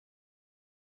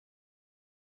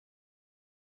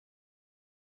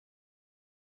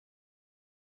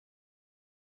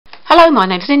Hello, my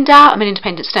name's Linda. I'm an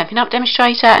independent Stampin' Up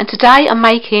demonstrator, and today I'm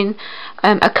making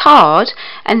a card,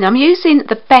 and I'm using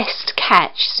the Best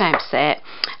Catch stamp set,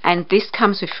 and this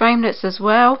comes with framelits as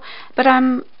well. But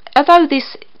although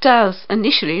this does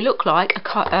initially look like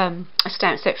a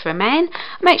stamp set for a man,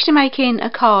 I'm actually making a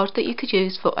card that you could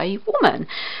use for a woman.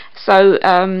 So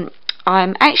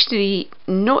I'm actually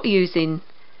not using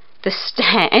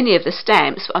any of the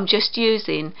stamps, but I'm just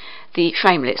using the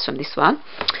framelits from this one.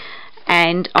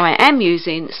 And I am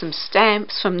using some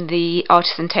stamps from the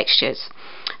Artisan Textures.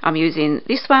 I'm using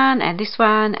this one and this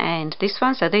one and this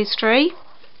one, so these three.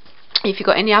 If you've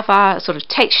got any other sort of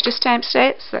texture stamp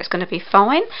sets, that's going to be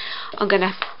fine. I'm going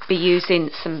to be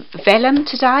using some vellum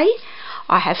today.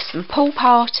 I have some Pool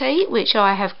Party, which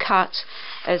I have cut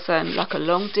as like a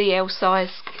long DL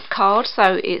size card,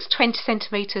 so it's 20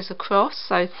 centimetres across,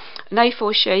 so an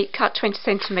A4 sheet, cut 20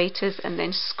 centimetres and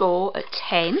then score at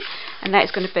 10, and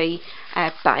that's going to be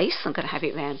our base. I'm going to have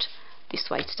it round this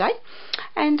way today.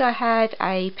 And I have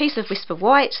a piece of Whisper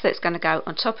White that's going to go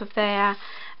on top of there,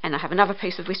 and I have another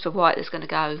piece of Whisper White that's going to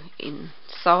go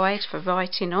inside for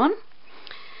writing on.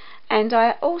 And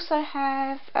I also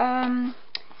have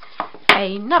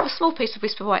another small piece of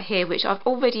Whisper White here, which I've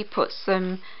already put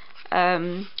some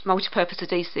multi-purpose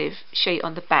adhesive sheet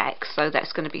on the back, so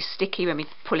that's going to be sticky when we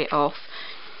pull it off.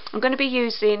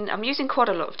 I'm using quite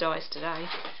a lot of dies today,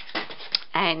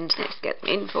 and let's get them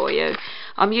in for you.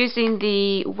 I'm using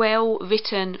the Well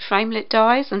Written framelit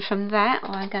dies, and from that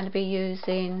I'm going to be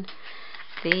using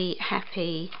the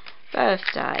Happy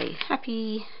Birthday.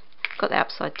 Got that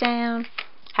upside down.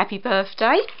 Happy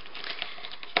Birthday.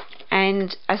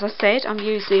 And as I said, I'm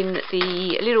using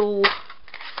the little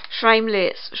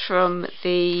framelits from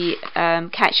the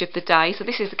Catch of the Day. So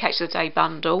this is the Catch of the Day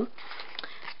bundle,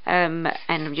 and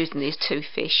I'm using these two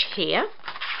fish here.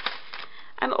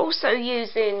 I'm also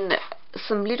using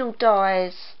some little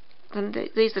dies, and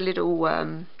these are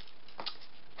little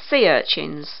sea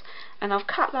urchins, and I've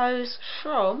cut those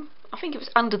from, I think it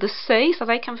was Under the Sea, so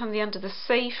they come from the Under the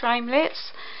Sea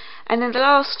framelits. And then the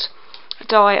last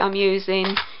die I'm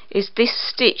using is this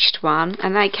stitched one,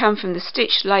 and they come from the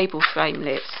Stitched Label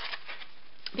framelits.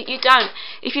 But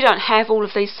if you don't have all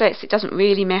of these sets, it doesn't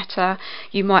really matter.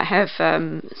 You might have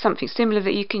something similar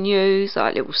that you can use,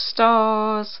 like little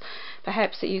stars,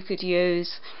 perhaps, that you could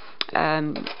use,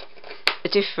 a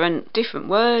different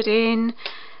wording.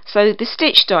 So the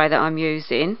stitch die that I'm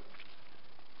using,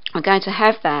 I'm going to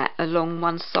have that along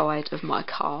one side of my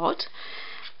card.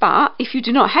 But if you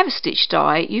do not have a stitch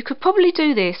die, you could probably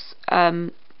do this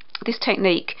this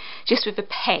technique just with a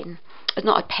pen.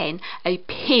 Not a pen, a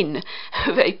pin.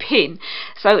 With a pin.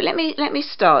 So let me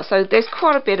start. So there's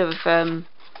quite a bit of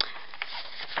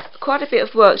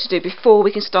work to do before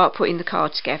we can start putting the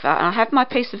card together. And I have my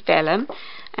piece of vellum,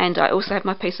 and I also have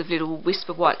my piece of little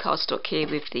Whisper White cardstock here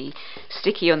with the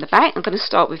sticky on the back. I'm going to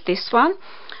start with this one.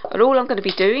 And all I'm going to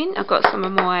be doing, I've got some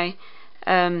of my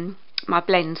my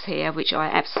blends here, which I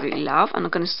absolutely love, and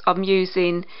I'm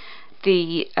using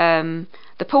the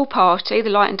Pool Party, the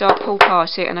light and dark Pool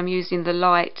Party, and I'm using the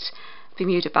light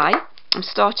Bermuda Bay. I'm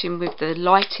starting with the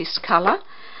lightest colour,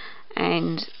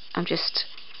 and I'm just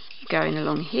going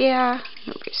along here, a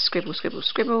little bit scribble, scribble,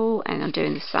 scribble, and I'm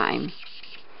doing the same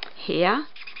here.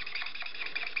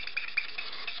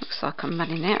 Looks like I'm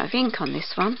running out of ink on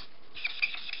this one.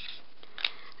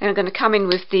 Then I'm going to come in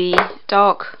with the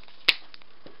dark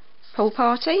Pool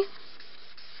Party,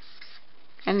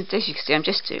 and as you can see, I'm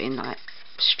just doing like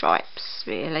stripes,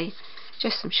 really,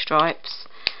 just some stripes.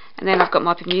 And then I've got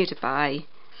my Bermuda Bay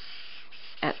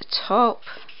at the top,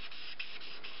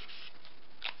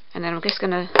 and then I'm just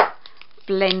going to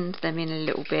blend them in a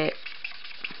little bit.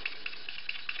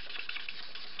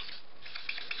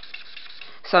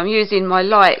 So I'm using my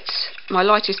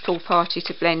lightest Pool Party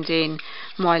to blend in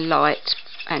my light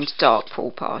and dark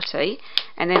Pool Party,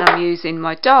 and then I'm using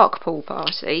my dark Pool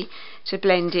Party to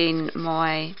blend in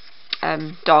my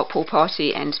dark Pool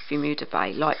Party and Bermuda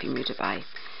Bay, light Bermuda Bay.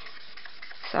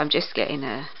 So I'm just getting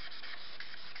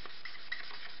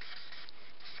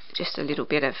just a little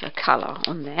bit of a colour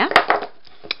on there.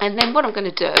 And then what I'm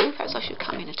going to do, perhaps I should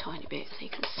come in a tiny bit so you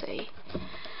can see,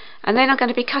 and then I'm going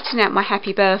to be cutting out my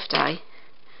Happy Birthday,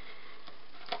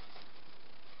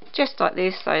 just like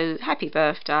this. So Happy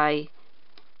Birthday,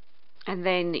 and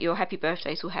then your Happy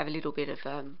Birthdays will have a little bit of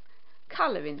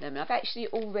colour in them. I've actually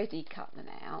already cut them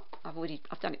out. I've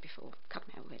done it before, cut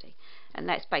them out already, and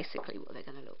that's basically what they're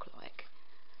going to look like.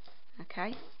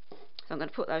 Okay, so I'm going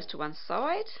to put those to one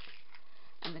side,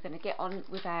 and we're going to get on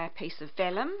with our piece of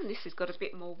vellum. This has got a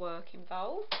bit more work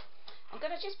involved. I'm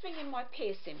going to just bring in my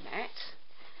piercing mat,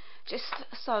 just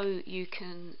so you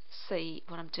can see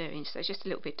what I'm doing. So it's just a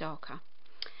little bit darker.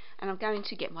 And I'm going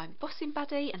to get my embossing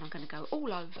buddy and I'm going to go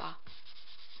all over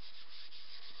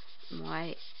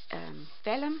my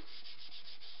vellum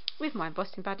with my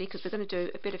embossing buddy, because we're going to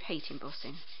do a bit of heat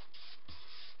embossing.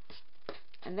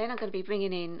 And then I'm going to be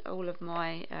bringing in all of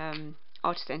my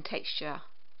Artisan Texture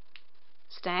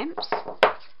stamps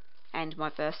and my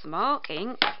Versamark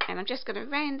ink, and I'm just going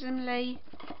to randomly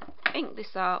ink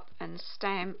this up and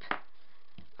stamp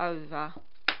over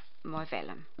my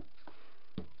vellum.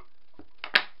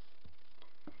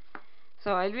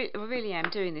 So I really am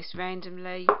doing this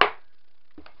randomly,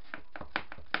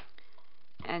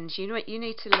 and you know what, you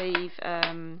need to leave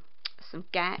some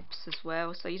gaps as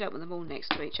well, so you don't want them all next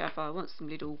to each other. I want some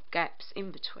little gaps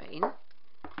in between,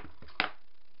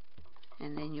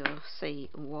 and then you'll see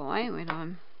why when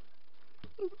I'm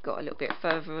got a little bit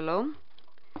further along.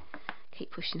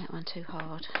 Keep pushing that one too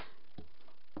hard.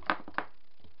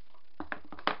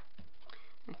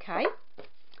 Okay,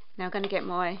 now I'm going to get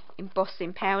my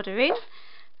embossing powder in,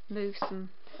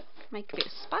 make a bit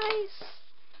of space.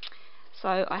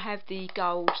 So I have the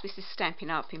gold, this is Stampin'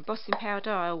 Up! Embossing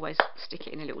powder. I always stick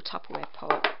it in a little Tupperware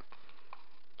pot.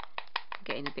 I'm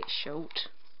getting a bit short.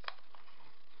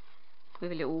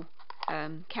 With a little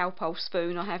cowpole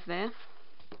spoon I have there.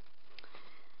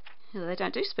 They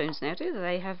don't do spoons now, do they?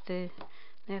 They have the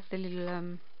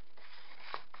little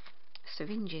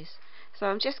syringes. So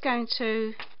I'm just going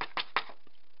to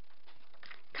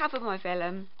cover my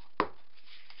vellum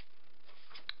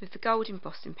with the gold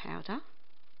embossing powder.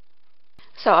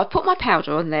 So I put my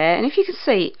powder on there, and if you can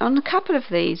see on a couple of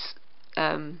these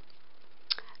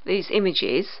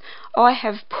images, I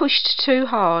have pushed too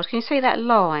hard. Can you see that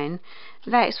line?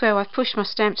 That is where I've pushed my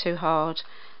stamp too hard,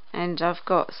 and I've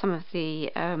got some of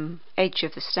the edge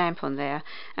of the stamp on there.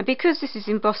 And because this is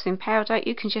embossing powder,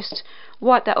 you can just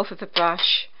wipe that off with a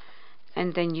brush,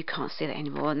 and then you can't see that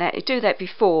anymore. And you do that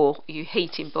before you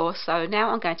heat emboss. So now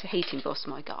I'm going to heat emboss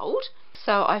my gold.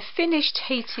 So I've finished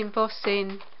heat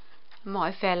embossing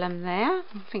my vellum there.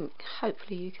 I think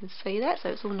hopefully you can see that, so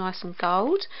it's all nice and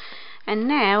gold. And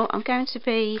now I'm going to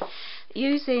be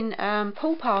using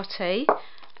Pool Party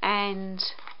and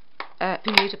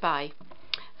Bermuda Bay.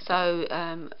 So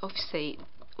obviously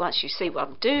once you see what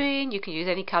I'm doing, you can use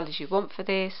any colours you want for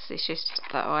this. It's just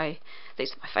that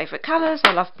these are my favourite colours.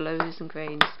 I love blues and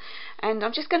greens, and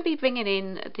I'm just going to be bringing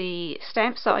in the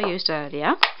stamps that I used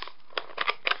earlier.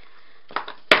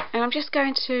 And I'm just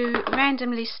going to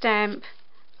randomly stamp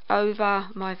over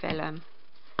my vellum.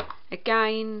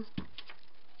 Again,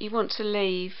 you want to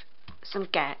leave some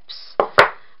gaps.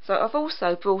 So I've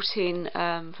also brought in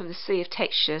from the Sea of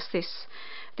Textures this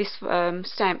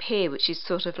stamp here, which is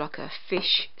sort of like a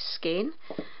fish skin,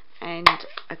 and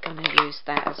I'm going to use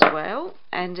that as well.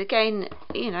 And again,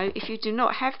 you know, if you do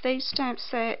not have these stamp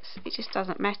sets, it just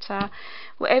doesn't matter.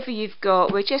 Whatever you've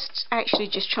got, we're just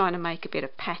trying to make a bit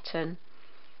of pattern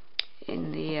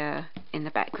in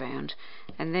the background,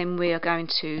 and then we are going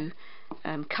to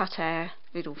cut our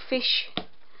little fish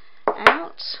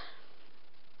out.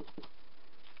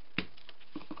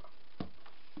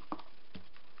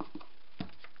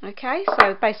 Okay,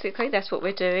 so basically that's what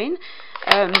we're doing.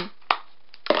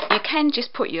 You can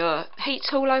just put your heat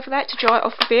tool over that to dry it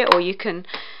off a bit, or you can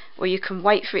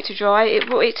wait for it to dry.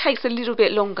 It takes a little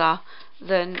bit longer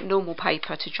than normal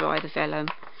paper to dry the vellum.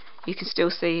 You can still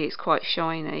see it's quite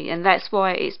shiny, and that's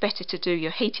why it's better to do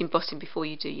your heat embossing before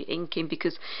you do your inking,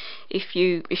 because if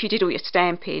you did all your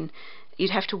stamping, you'd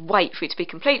have to wait for it to be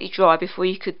completely dry before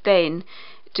you could then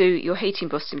do your heat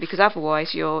embossing, because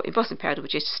otherwise your embossing powder would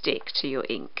just stick to your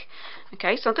ink.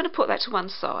 Okay, so I'm going to put that to one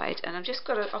side, and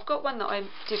I've got one that I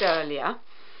did earlier.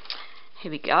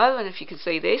 Here we go, and if you can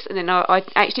see this, and then I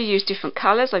actually used different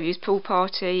colours. I've used Pool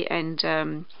Party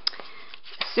and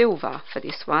silver for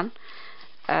this one.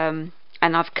 And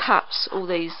I've cut all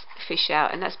these fish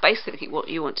out, and that's basically what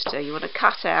you want to do. You want to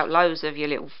cut out loads of your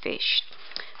little fish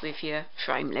with your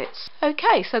framelits.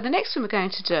 Okay, so the next one we're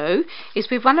going to do is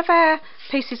with one of our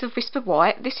pieces of Whisper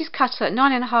White. This is cut at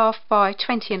 9.5 by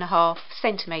 20.5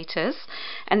 centimetres,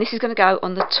 and this is going to go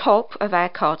on the top of our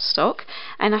cardstock.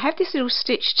 And I have this little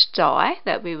stitched die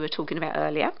that we were talking about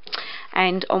earlier,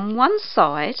 and on one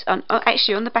side,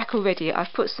 actually on the back already,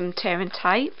 I've put some tear and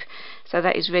tape, so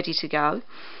that is ready to go.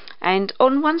 And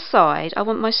on one side I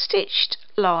want my stitched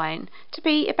line to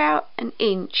be about an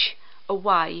inch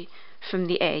away from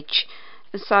the edge,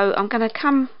 and so I'm going to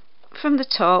come from the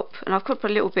top, and I've put a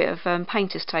little bit of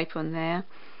painter's tape on there,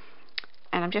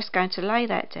 and I'm just going to lay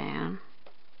that down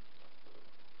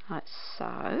like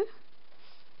so,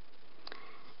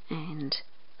 and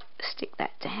stick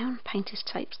that down. Painter's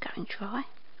tape's going dry,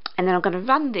 And then I'm going to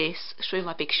run this through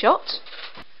my Big Shot.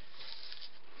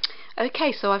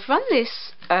 Okay, so I've run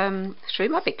this through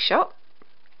my Big Shot,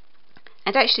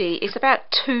 and actually it's about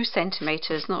 2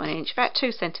 centimetres, not an inch, about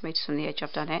 2 centimetres from the edge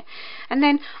I've done it. And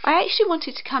then I actually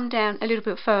wanted to come down a little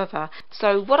bit further,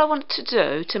 so what I wanted to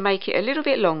do to make it a little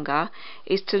bit longer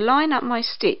is to line up my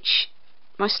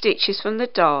stitches from the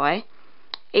die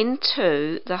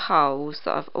into the holes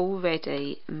that I've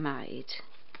already made.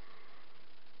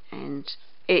 And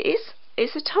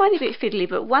it's a tiny bit fiddly,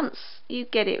 but once you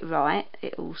get it right,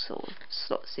 it all sort of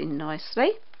slots in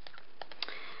nicely.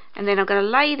 And then I'm going to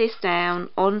lay this down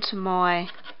onto my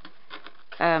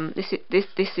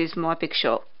this is my Big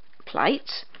Shot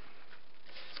plate.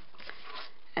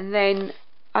 And then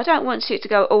I don't want it to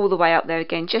go all the way up there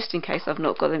again, just in case I've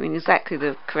not got them in exactly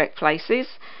the correct places.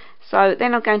 So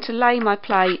then I'm going to lay my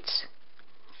plate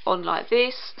on like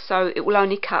this, so it will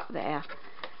only cut there.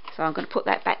 So I'm going to put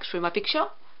that back through my Big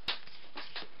Shot.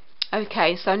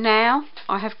 Okay, so now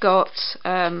I have got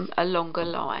a longer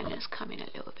line. Let's come in a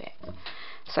little bit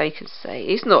so you can see.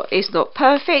 It's not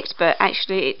perfect, but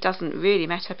actually it doesn't really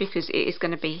matter because it is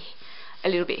going to be a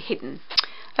little bit hidden.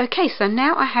 Okay, so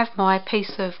now I have my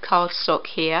piece of cardstock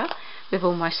here with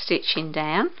all my stitching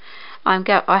down.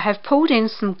 I have pulled in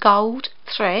some gold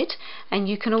thread, and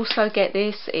you can also get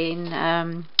this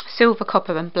in silver,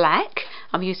 copper and black.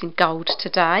 I'm using gold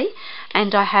today,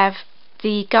 and I have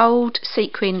the gold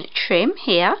sequin trim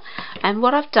here. And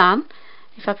what I've done,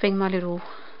 if I bring my little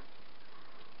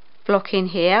block in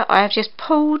here, I have just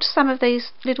pulled some of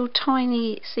these little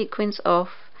tiny sequins off.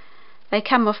 They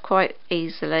come off quite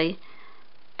easily,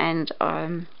 and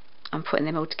I'm putting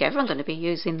them all together. I'm going to be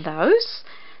using those,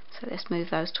 so let's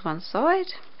move those to one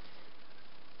side.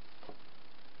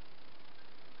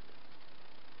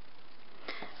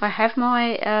 I have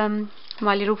my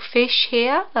my little fish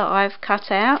here that I've cut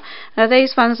out. Now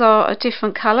these ones are a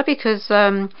different colour because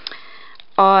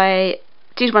I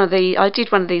did one of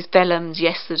these vellums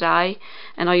yesterday,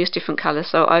 and I used different colours.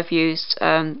 So I've used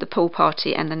the Pool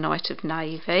Party and the Night of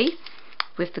Navy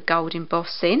with the gold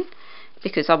embossing,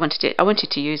 because I wanted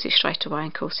to use it straight away. And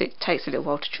of course it takes a little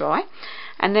while to dry.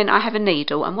 And then I have a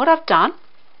needle, and what I've done,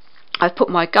 I've put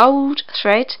my gold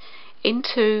thread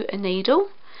into a needle,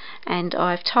 and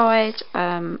I've tied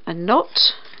a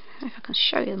knot. If I can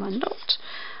show you my knot,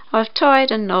 I've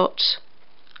tied a knot.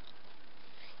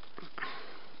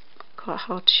 Quite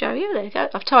hard to show you. There you go.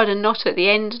 I've tied a knot at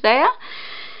the end there,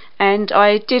 and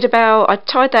I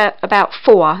tied that about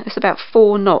 4. It's about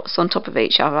 4 knots on top of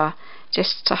each other,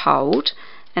 just to hold.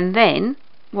 And then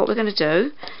what we're going to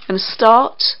do, I'm going to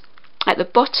start at the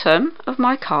bottom of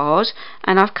my card,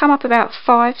 and I've come up about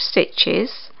 5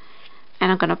 stitches,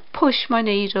 and I'm going to push my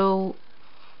needle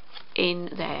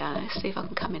in there. Let's see if I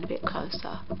can come in a bit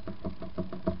closer.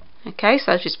 Okay,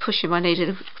 so I'm just pushing my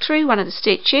needle through one of the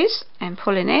stitches and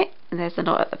pulling it, and there's the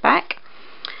knot at the back.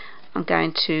 I'm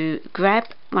going to grab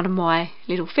one of my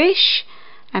little fish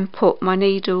and put my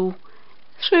needle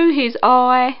through his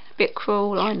eye. A bit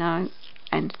cruel, I know,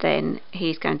 and then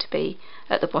he's going to be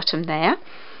at the bottom there.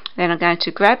 Then I'm going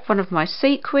to grab one of my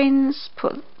sequins,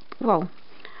 put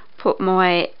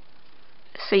my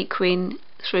sequin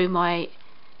through my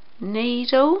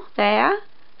needle there.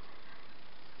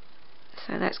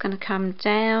 So that's going to come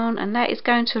down, and that is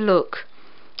going to look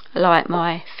like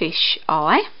my fish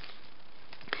eye.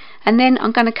 And then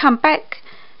I'm going to come back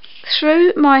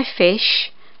through my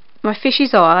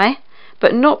fish's eye,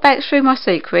 but not back through my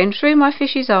sequin, through my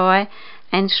fish's eye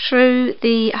and through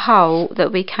the hole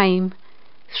that we came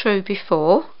through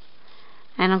before,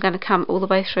 and I'm going to come all the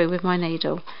way through with my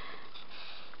needle.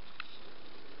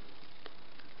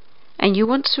 And you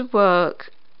want to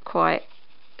work quite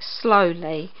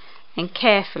slowly and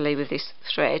carefully with this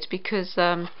thread, because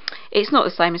it's not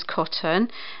the same as cotton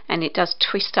and it does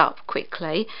twist up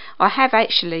quickly. I have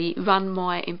actually run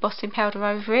my embossing powder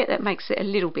over it. That makes it a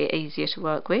little bit easier to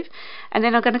work with. And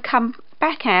then I'm going to come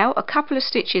back out a couple of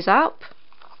stitches up.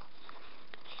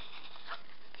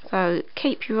 So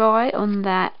keep your eye on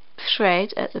that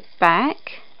thread at the back.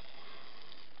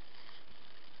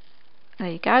 There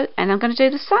you go. And I'm going to do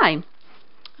the same.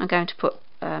 I'm going to put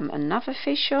another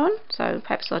fish on, so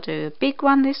perhaps I'll do a big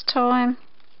one this time,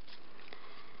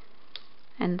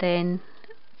 and then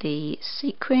the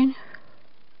sequin,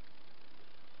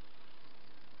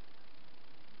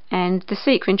 and the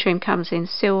sequin trim comes in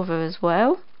silver as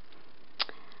well,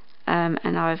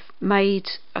 and I've made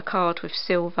a card with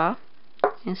silver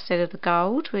instead of the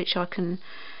gold, which I can,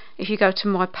 if you go to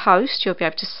my post, you'll be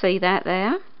able to see that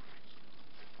there.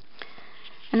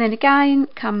 And then again,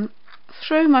 come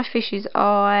through my fish's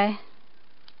eye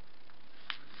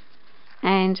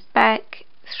and back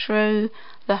through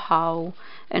the hole,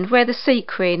 and where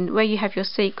you have your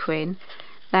sequin,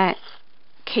 that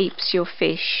keeps your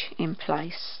fish in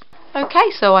place.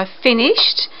 Okay, so I've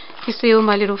finished. You see all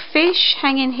my little fish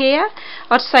hanging here.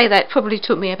 I'd say that probably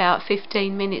took me about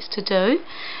 15 minutes to do.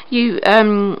 You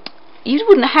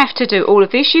wouldn't have to do all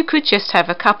of this. You could just have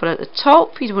a couple at the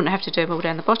top. You wouldn't have to do them all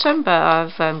down the bottom, but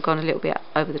I've gone a little bit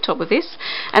over the top with this.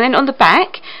 And then on the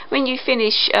back, when you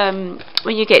finish,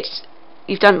 this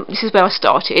is where I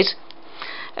started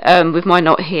with my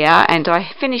knot here, and I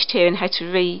finished here and had to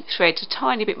re-thread a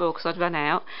tiny bit more because I'd run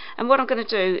out. And what I'm going to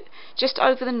do just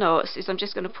over the knots is I'm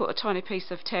just going to put a tiny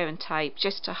piece of tear and tape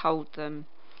just to hold them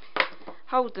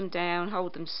down,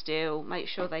 hold them still, make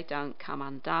sure they don't come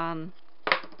undone.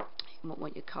 You won't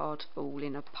want your card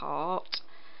falling apart.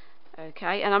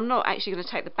 Okay, and I'm not actually going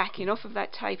to take the backing off of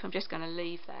that tape, I'm just going to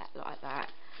leave that like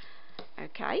that.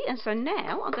 Okay, and so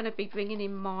now I'm going to be bringing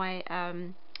in my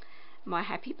my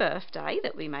happy birthday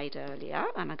that we made earlier,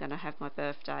 and I'm going to have my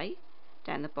birthday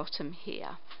down the bottom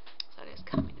here. So let's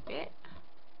come in a bit.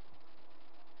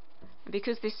 And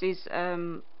because this is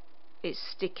it's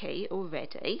sticky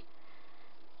already,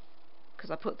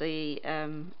 because I put the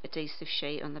adhesive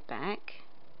sheet on the back.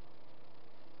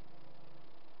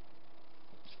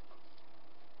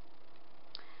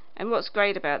 And what's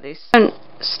great about this, don't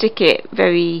stick it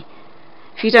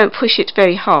if you don't push it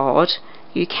very hard,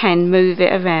 you can move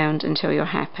it around until you're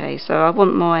happy. So I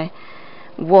want my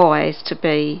Y's to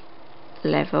be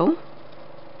level.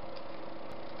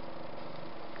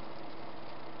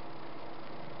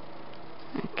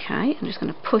 Okay, I'm just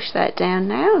going to push that down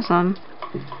now as I'm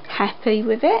happy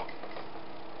with it.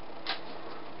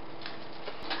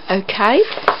 Okay,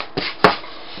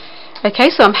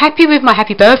 so I'm happy with my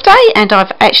happy birthday, and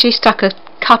I've actually stuck a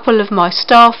couple of my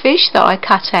starfish that I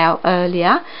cut out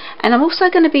earlier, and I'm also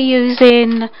going to be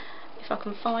using, if I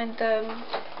can find them,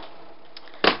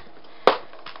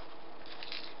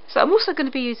 so I'm also going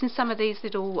to be using some of these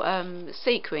little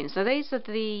sequins. Now these are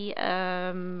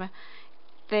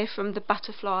they're from the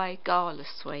Butterfly Gala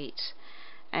Suite,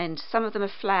 and some of them are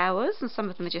flowers and some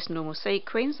of them are just normal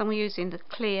sequins. I'm using the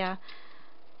clear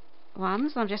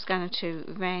ones. I'm just going to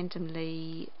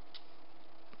randomly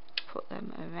put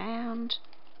them around.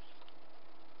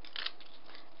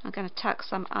 I'm going to tuck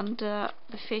some under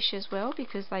the fish as well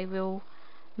because they will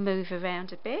move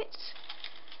around a bit.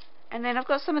 And then I've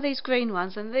got some of these green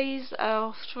ones, and these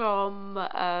are from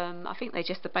I think they're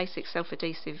just the basic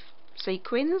self-adhesive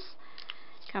sequins,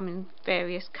 come in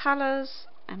various colours,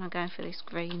 and I'm going for this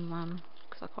green one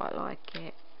because I quite like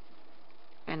it.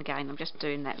 And again, I'm just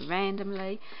doing that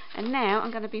randomly. And now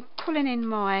I'm going to be pulling in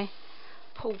my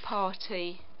Pool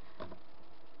Party,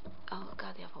 oh,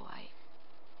 go the other way,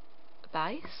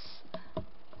 base,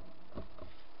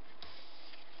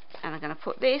 and I'm going to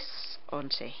put this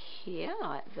onto here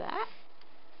like that.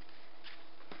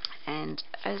 And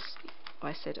as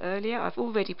I said earlier, I've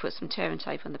already put some tear and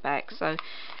tape on the back, so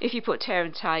if you put tear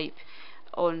and tape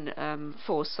on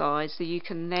 4 sides, so you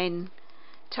can then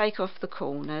take off the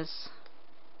corners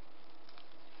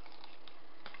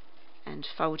and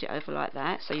fold it over like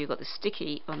that, so you've got the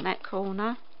sticky on that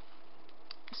corner,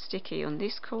 sticky on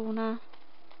this corner,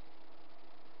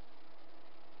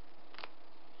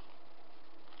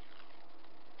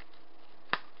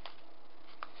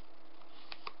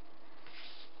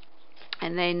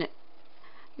 and then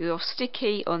your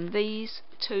sticky on these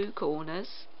 2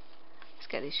 corners. Let's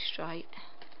get this straight.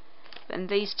 And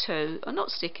these 2 are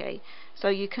not sticky, so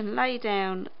you can lay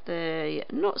down the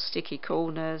not sticky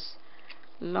corners,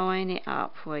 line it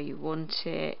up where you want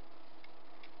it,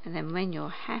 and then when you're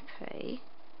happy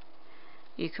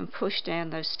you can push down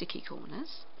those sticky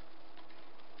corners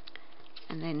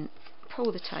and then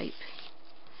pull the tape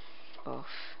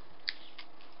off.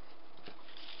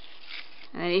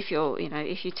 And if you're,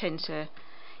 if you tend to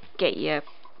get your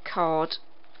card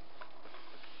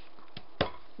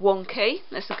wonky,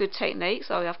 that's a good technique.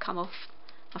 Sorry, I've come off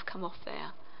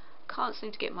there. Can't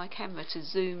seem to get my camera to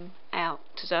zoom out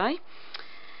today.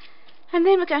 And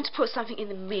then we're going to put something in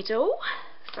the middle.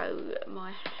 So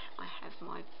I have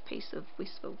my piece of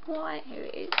Whisper White, here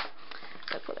it is.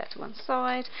 So put that to one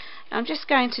side. And I'm just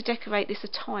going to decorate this a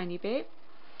tiny bit.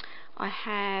 I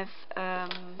have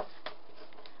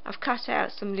I've cut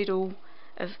out some little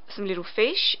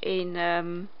fish in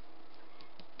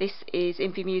this is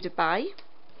in Bermuda Bay,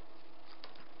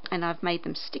 and I've made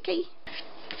them sticky.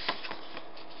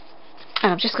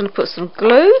 And I'm just going to put some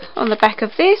glue on the back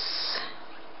of this.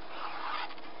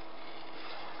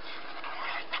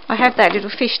 I have that little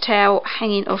fish tail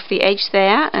hanging off the edge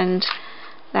there, and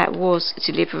that was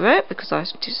deliberate because I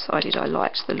decided I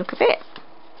liked the look of it.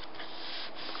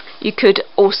 You could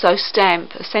also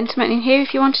stamp a sentiment in here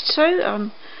if you wanted to.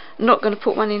 I'm not going to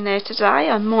put one in there today.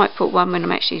 I might put one when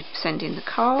I'm actually sending the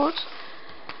card.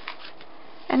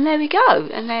 And there we go,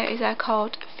 and there is our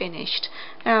card finished.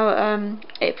 Now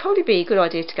it'd probably be a good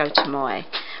idea to go to my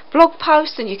blog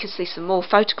post and you can see some more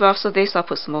photographs of this. I'll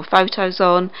put some more photos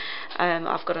on.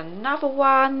 I've got another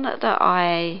one that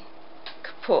I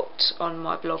could put on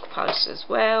my blog post as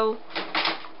well.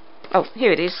 Oh,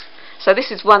 here it is. So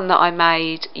this is one that I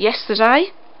made yesterday,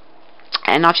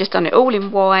 and I've just done it all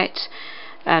in white,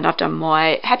 and I've done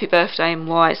my happy birthday in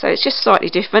white, so it's just slightly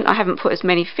different. I haven't put as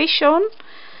many fish on,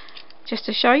 just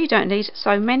to show you don't need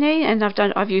so many, and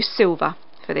I've used silver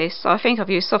for this. So I think I've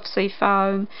used soft sea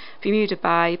foam, Bermuda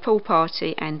Bay, Pool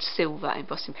Party and silver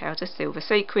embossing powder, silver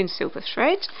sequin, silver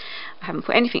thread. I haven't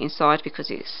put anything inside because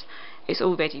it's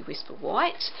already whisper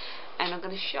white. And I'm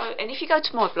going to show, and if you go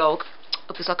to my blog,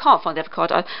 because I can't find the other card,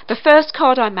 the first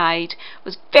card I made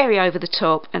was very over the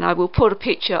top, and I will put a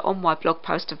picture on my blog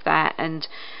post of that and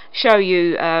show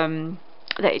you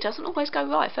that it doesn't always go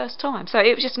right first time. So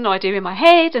it was just an idea in my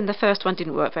head, and the first one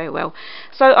didn't work very well.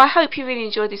 So I hope you really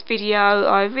enjoyed this video.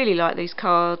 I really like these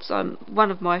cards.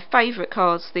 One of my favourite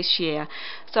cards this year.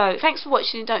 So thanks for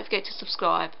watching, and don't forget to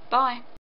subscribe. Bye.